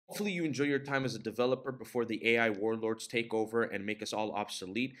Hopefully you enjoy your time as a developer before the AI warlords take over and make us all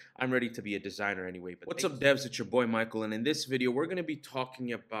obsolete. I'm ready to be a designer anyway. But what's up, devs? It's your boy Michael, and in this video we're going to be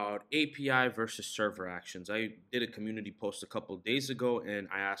talking about API versus server actions. I did a community post a couple of days ago, and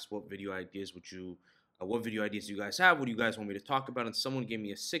I asked what video ideas do you guys have? What do you guys want me to talk about? And someone gave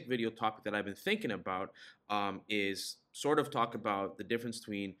me a sick video topic that I've been thinking about, is sort of talk about the difference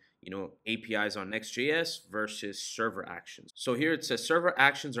between APIs on Next.js versus server actions. So here it says server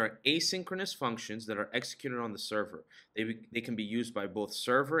actions are asynchronous functions that are executed on the server. They can be used by both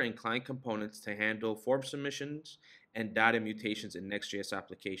server and client components to handle form submissions and data mutations in Next.js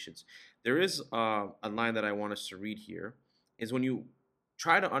applications. There is a line that I want us to read here, is when you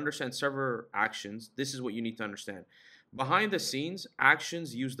try to understand server actions, this is what you need to understand. Behind the scenes,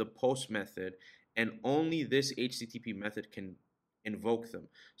 actions use the post method, and only this HTTP method can invoke them.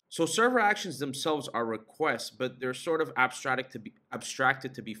 So server actions themselves are requests, but they're sort of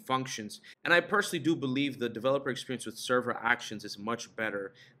abstracted to be functions. And I personally do believe the developer experience with server actions is much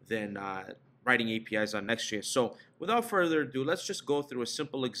better than writing APIs on Next.js. So without further ado, let's just go through a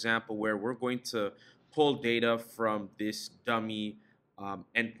simple example where we're going to pull data from this dummy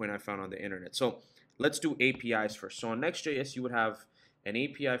endpoint I found on the internet. So let's do APIs first. So on Next.js, you would have an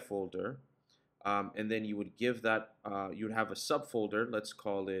API folder. And then you would give that, you would have a subfolder, let's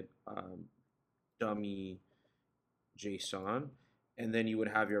call it dummy JSON, and then you would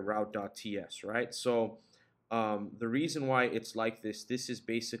have your route.ts, right? So the reason why it's like this is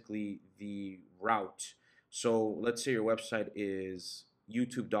basically the route. So let's say your website is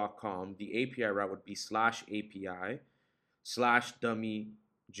youtube.com. The API route would be /API/dummy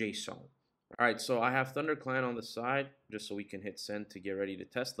JSON. All right, so I have Thunder Client on the side just so we can hit send to get ready to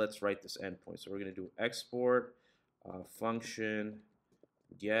test. Let's write this endpoint. So we're going to do export function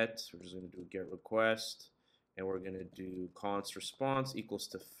get. We're just going to do get request, and we're going to do const response equals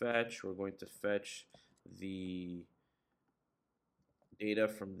to fetch. We're going to fetch the data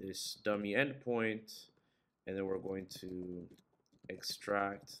from this dummy endpoint, and then we're going to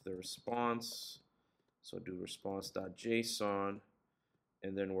extract the response. So do response.json.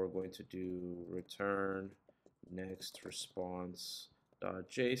 And then we're going to do return next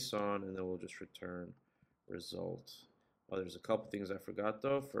response.json, and then we'll just return result. Oh, there's a couple things I forgot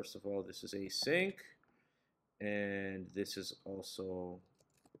though. First of all, this is async, and this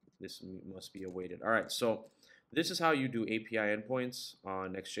must be awaited. All right, so this is how you do API endpoints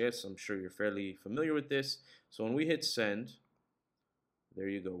on Next.js. I'm sure you're fairly familiar with this. So when we hit send, there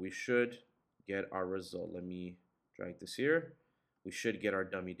you go. We should get our result. Let me drag this here. We should get our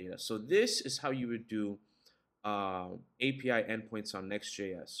dummy data. So this is how you would do API endpoints on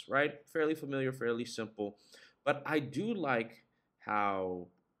Next.js, right? Fairly familiar, fairly simple. But I do like how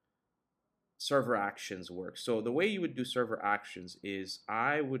server actions work. So the way you would do server actions is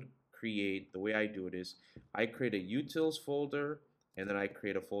the way I do it is I create a utils folder, and then I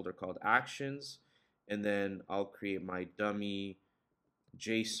create a folder called actions, and then I'll create my dummy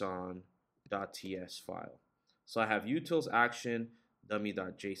JSON.ts file. So I have utils action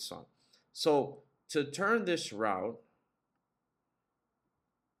dummy.json. So to turn this route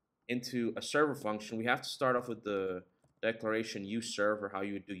into a server function, we have to start off with the declaration use server, how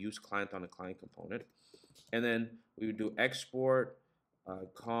you would do use client on a client component. And then we would do export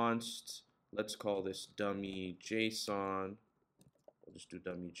const, let's call this dummy JSON. We'll just do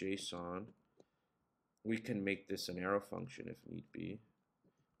dummy JSON. We can make this an arrow function if need be.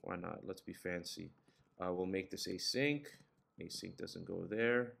 Why not? Let's be fancy. We'll make this async. Async doesn't go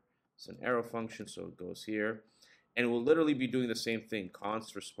there. It's an arrow function, so it goes here. And we'll literally be doing the same thing.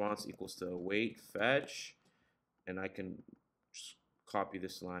 Const response equals to await fetch. And I can just copy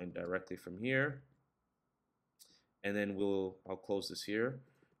this line directly from here. And then I'll close this here.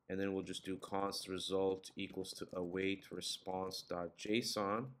 And then we'll just do const result equals to await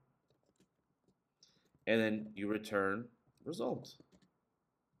response.json. And then you return result.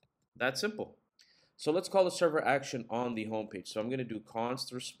 That's simple. So let's call the server action on the home page. So I'm going to do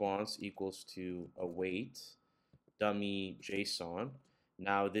const response equals to await dummy JSON.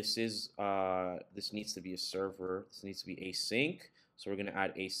 Now this needs to be a server. This needs to be async. So we're going to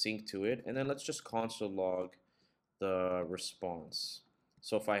add async to it, and then let's just console log the response.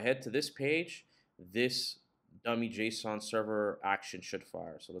 So if I head to this page, this dummy JSON server action should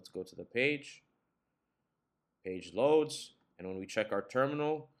fire. So let's go to the page. Page loads, and when we check our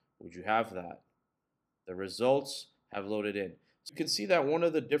terminal, would you have that? The results have loaded in. So you can see that one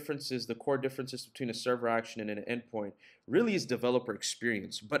of the differences, the core differences between a server action and an endpoint really is developer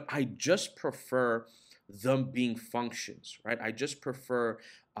experience. But I just prefer them being functions, right? I just prefer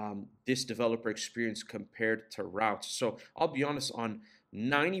this developer experience compared to routes. So I'll be honest, on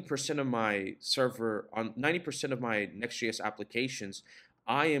 90% of my server on 90% of my Next.js applications,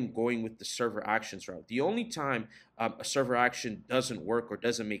 I am going with the server actions route. The only time a server action doesn't work or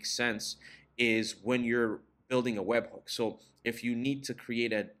doesn't make sense is when you're building a webhook. So if you need to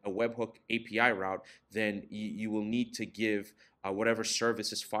create a webhook API route, then you will need to give whatever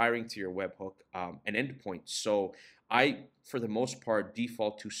service is firing to your webhook an endpoint. So I, for the most part,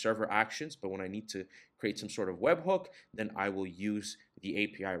 default to server actions, but when I need to create some sort of webhook, then I will use the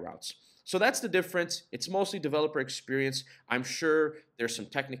API routes. So that's the difference. It's mostly developer experience. I'm sure there's some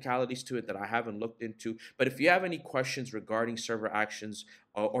technicalities to it that I haven't looked into. But if you have any questions regarding server actions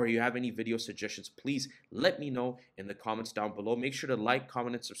or you have any video suggestions, please let me know in the comments down below. Make sure to like,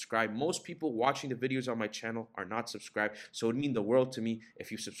 comment, and subscribe. Most people watching the videos on my channel are not subscribed, so it would mean the world to me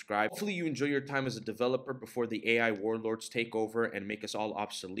if you subscribe. Hopefully you enjoy your time as a developer before the AI warlords take over and make us all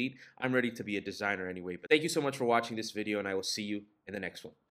obsolete. I'm ready to be a designer anyway. But thank you so much for watching this video, and I will see you in the next one.